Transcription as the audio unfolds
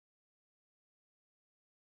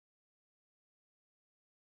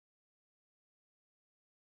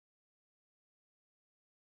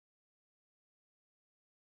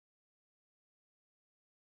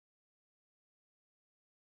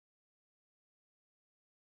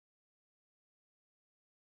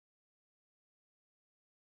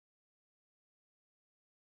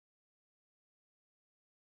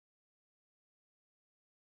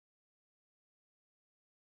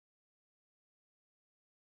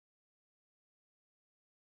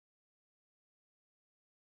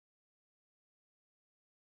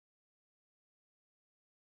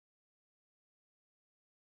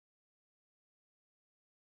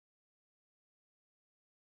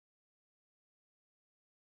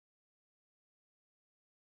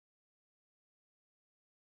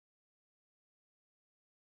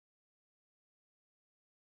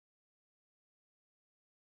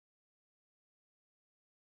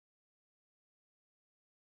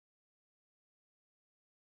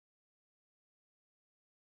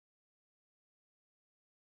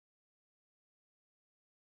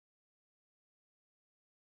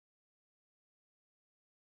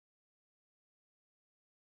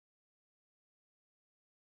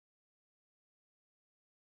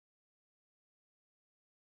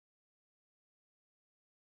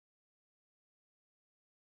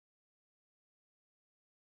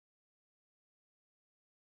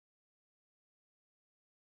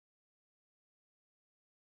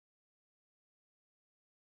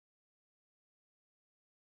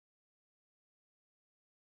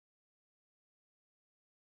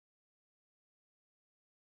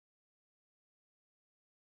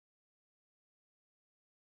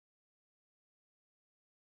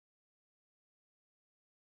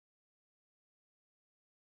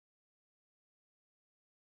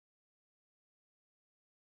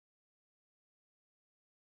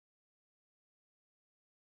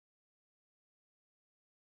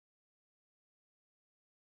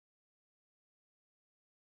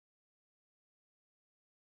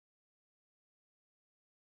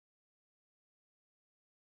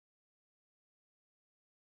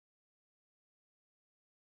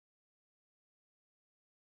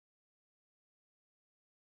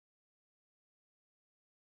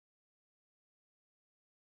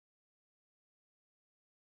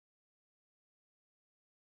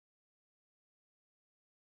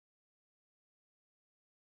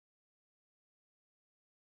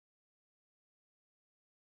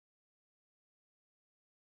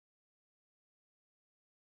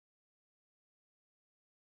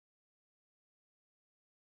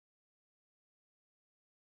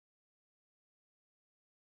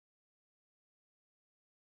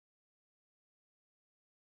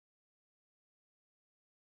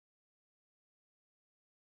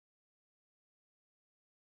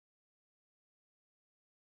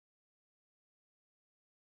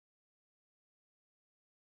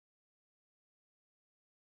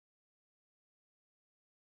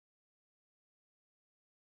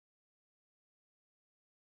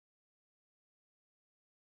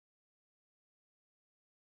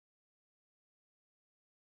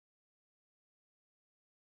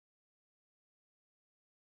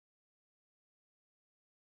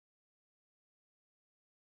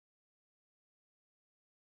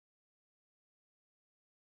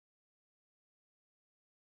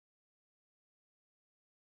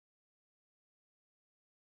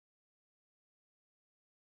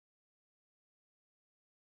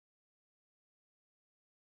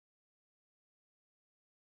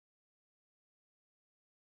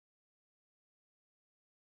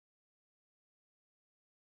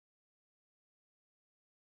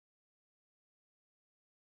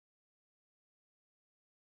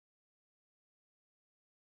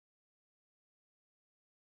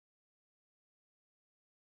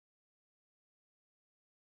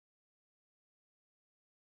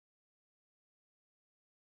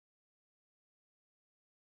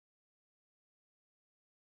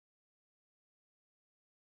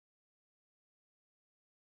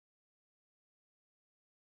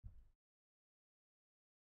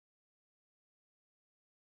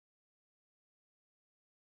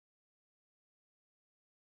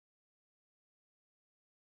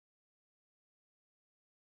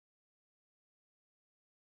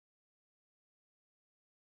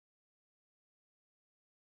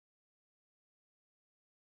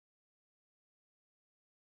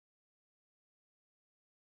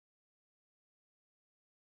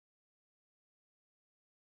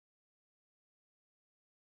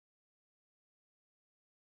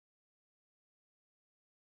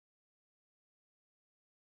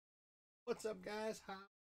What's up, guys? How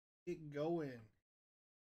it going?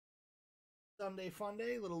 Sunday fun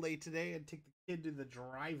day. A little late today. I'd take the kid to the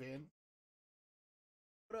drive-in.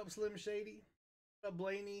 What up, Slim Shady? What up,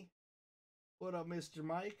 Blaney? What up, Mr.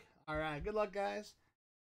 Mike? All right, good luck, guys.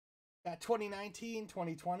 Got 2019,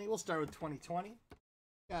 2020. We'll start with 2020.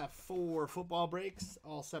 Got 4 football breaks,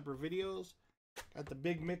 all separate videos. Got the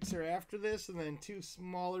big mixer after this, and then 2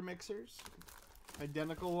 smaller mixers,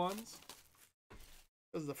 identical ones.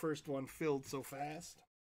 Because the first one filled so fast.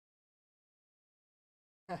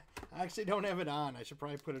 I actually don't have it on. I should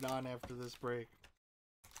probably put it on after this break.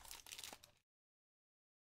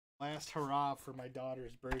 Last hurrah for my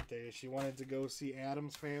daughter's birthday. She wanted to go see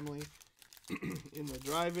Addams Family in the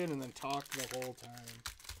drive-in and then talk the whole time.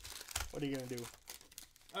 What are you going to do?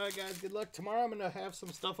 Alright, guys, good luck. Tomorrow I'm going to have some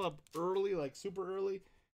stuff up early, like super early,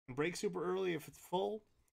 and break super early if it's full.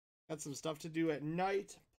 Got some stuff to do at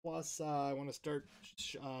night. Plus, I want to start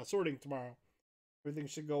sorting tomorrow. Everything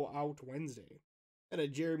should go out Wednesday. Got a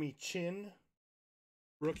Jeremy Chin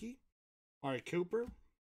rookie. Amari Cooper.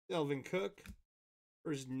 Delvin Cook.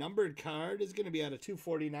 First numbered card is going to be out of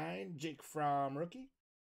 249. Jake Fromm rookie.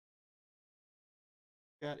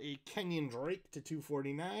 Got a Kenyon Drake to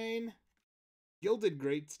 249. Gilded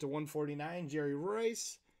Greats to 149. Jerry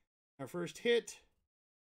Rice. Our first hit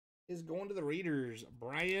is going to the Raiders.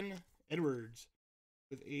 Brian Edwards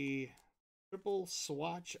with a triple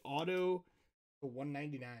swatch auto to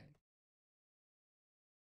 199.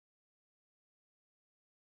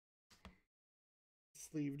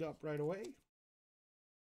 Sleeved up right away.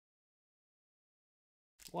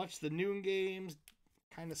 Watched the noon games.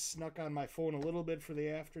 Kind of snuck on my phone a little bit for the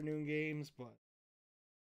afternoon games, but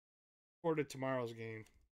recorded tomorrow's game.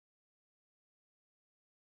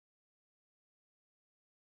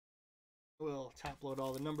 We'll top load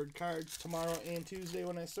all the numbered cards tomorrow and Tuesday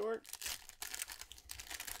when I sort.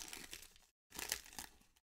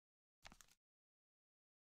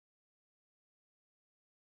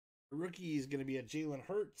 The rookie is going to be a Jalen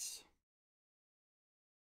Hurts.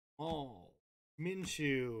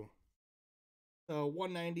 Minshew. So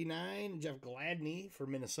 199, Jeff Gladney for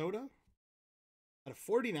Minnesota. At a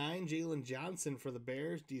 49, Jalen Johnson for the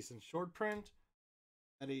Bears. Decent short print.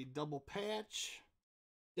 At a double patch,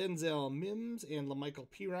 Denzel Mims and LaMichael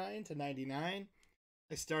Pirine to 99.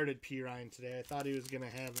 I started Pirine today. I thought he was going to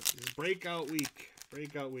have his breakout week.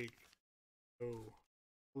 Breakout week. Oh,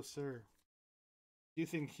 sir. Do you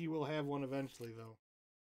think he will have one eventually, though?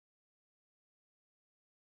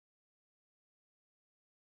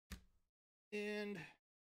 And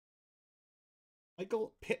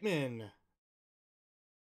Michael Pittman.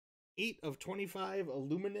 8 of 25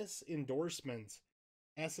 Illuminous endorsements.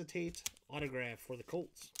 Acetate autograph for the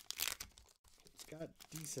Colts. Colts got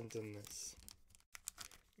decent in this.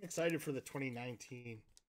 I'm excited for the 2019.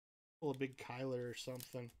 Pull a big Kyler or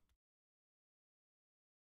something.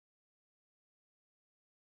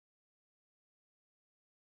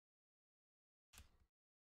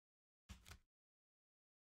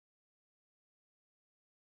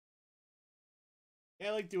 Yeah,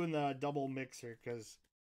 I like doing the double mixer because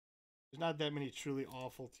there's not that many truly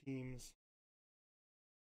awful teams.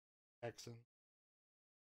 Texans.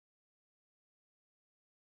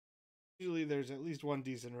 Usually there's at least one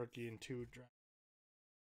decent rookie and 2 draft.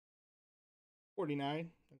 49.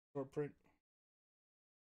 That's short print.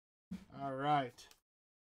 All right.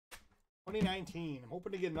 2019. I'm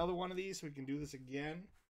hoping to get another one of these so we can do this again.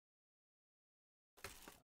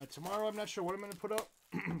 Tomorrow, I'm not sure what I'm going to put up.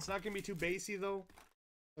 It's not going to be too basey, though.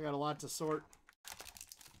 I got a lot to sort.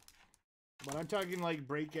 But I'm talking like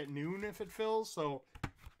break at noon if it fills, so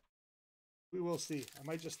we will see. I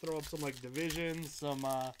might just throw up some like divisions, some,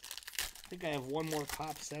 I think I have one more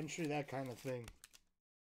Pop Century, that kind of thing.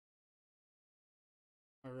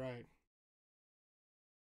 All right.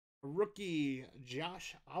 A rookie,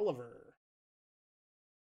 Josh Oliver.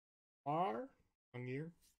 Young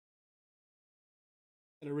year.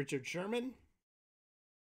 And a Richard Sherman.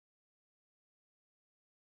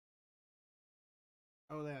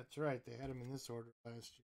 Oh, that's right. They had him in this order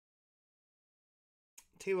last year.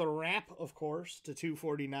 Taylor Rapp, of course, to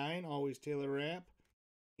 249. Always Taylor Rapp.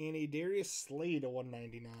 And a Darius Slay to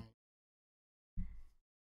 199.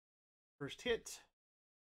 First hit.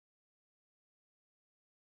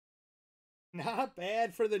 Not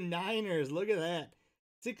bad for the Niners. Look at that.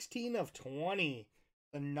 16 of 20.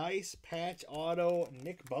 A nice patch auto,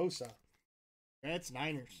 Nick Bosa. That's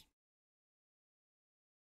Niners.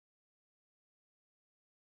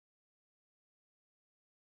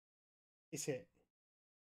 Nice hit.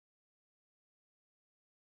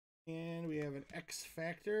 And we have an X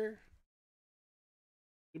Factor.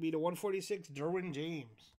 It'll be to 146, Derwin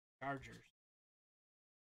James. Chargers.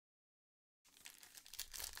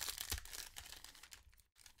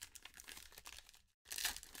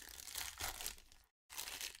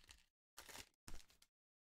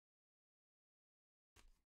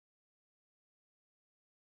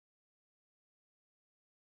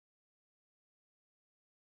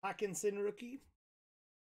 Hawkinson rookie.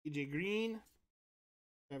 AJ Green.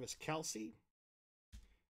 Travis Kelce.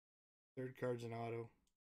 Third card's an auto.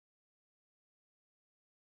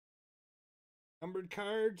 Numbered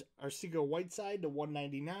cards: Arcega Whiteside to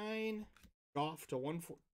 199, Goff to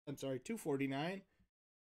 249,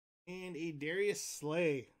 and a Darius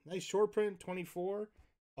Slay. Nice short print, 24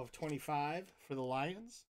 of 25 for the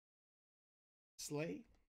Lions. Slay.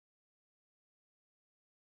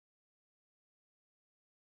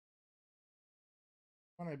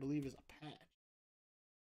 One I believe is a patch.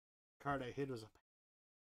 Card I hit was a patch.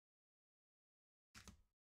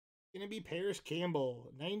 Gonna be Paris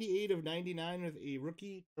Campbell, 98 of 99 with a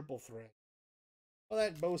rookie triple threat. Well,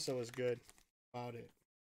 that Bosa was good. About it.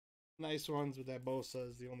 Nice ones with that Bosa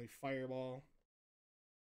is the only fireball.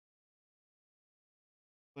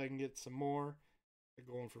 If I can get some more. They're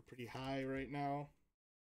going for pretty high right now.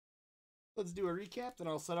 Let's do a recap, then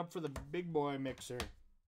I'll set up for the big boy mixer.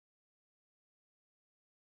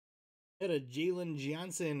 Had a Jalen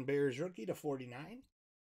Johnson Bears rookie to 49,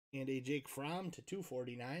 and a Jake Fromm to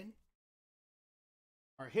 249.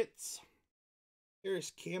 Our hits: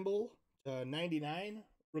 Paris Campbell to 99,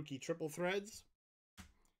 rookie triple threads.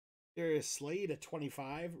 Darius Slay to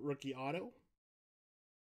 25, rookie auto.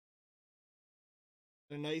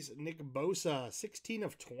 A nice Nick Bosa, 16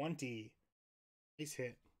 of 20. Nice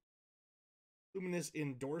hit. Luminous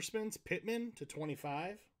Endorsements, Pittman to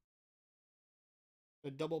 25.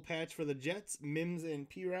 A double patch for the Jets, Mims and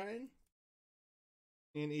Pirine.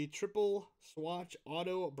 And a triple swatch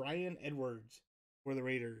auto, Bryan Edwards for the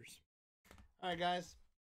Raiders. Alright, guys.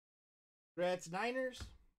 Congrats, Niners.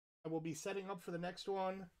 I will be setting up for the next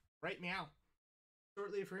one right now.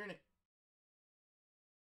 Shortly if you're in it.